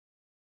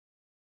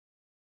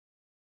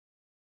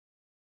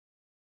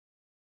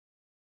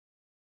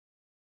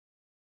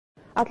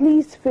At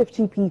least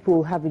 50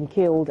 people have been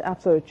killed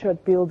after a church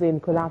building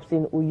collapsed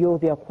in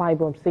Uyo, the Akwa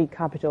Ibom state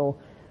capital.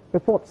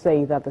 Reports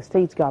say that the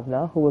state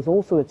governor, who was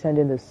also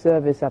attending the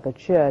service at the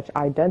church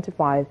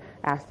identified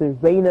as the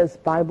Rainers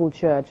Bible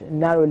Church,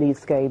 narrowly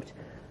escaped.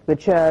 The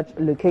church,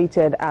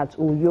 located at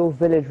Uyo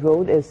Village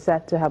Road, is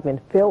said to have been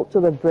filled to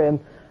the brim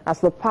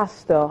as the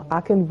pastor,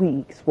 Akan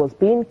Weeks, was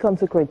being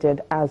consecrated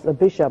as a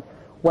bishop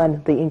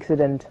when the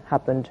incident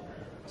happened.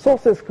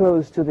 Sources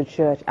close to the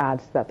church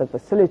add that the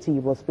facility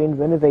was being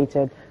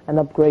renovated and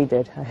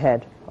upgraded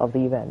ahead of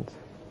the event.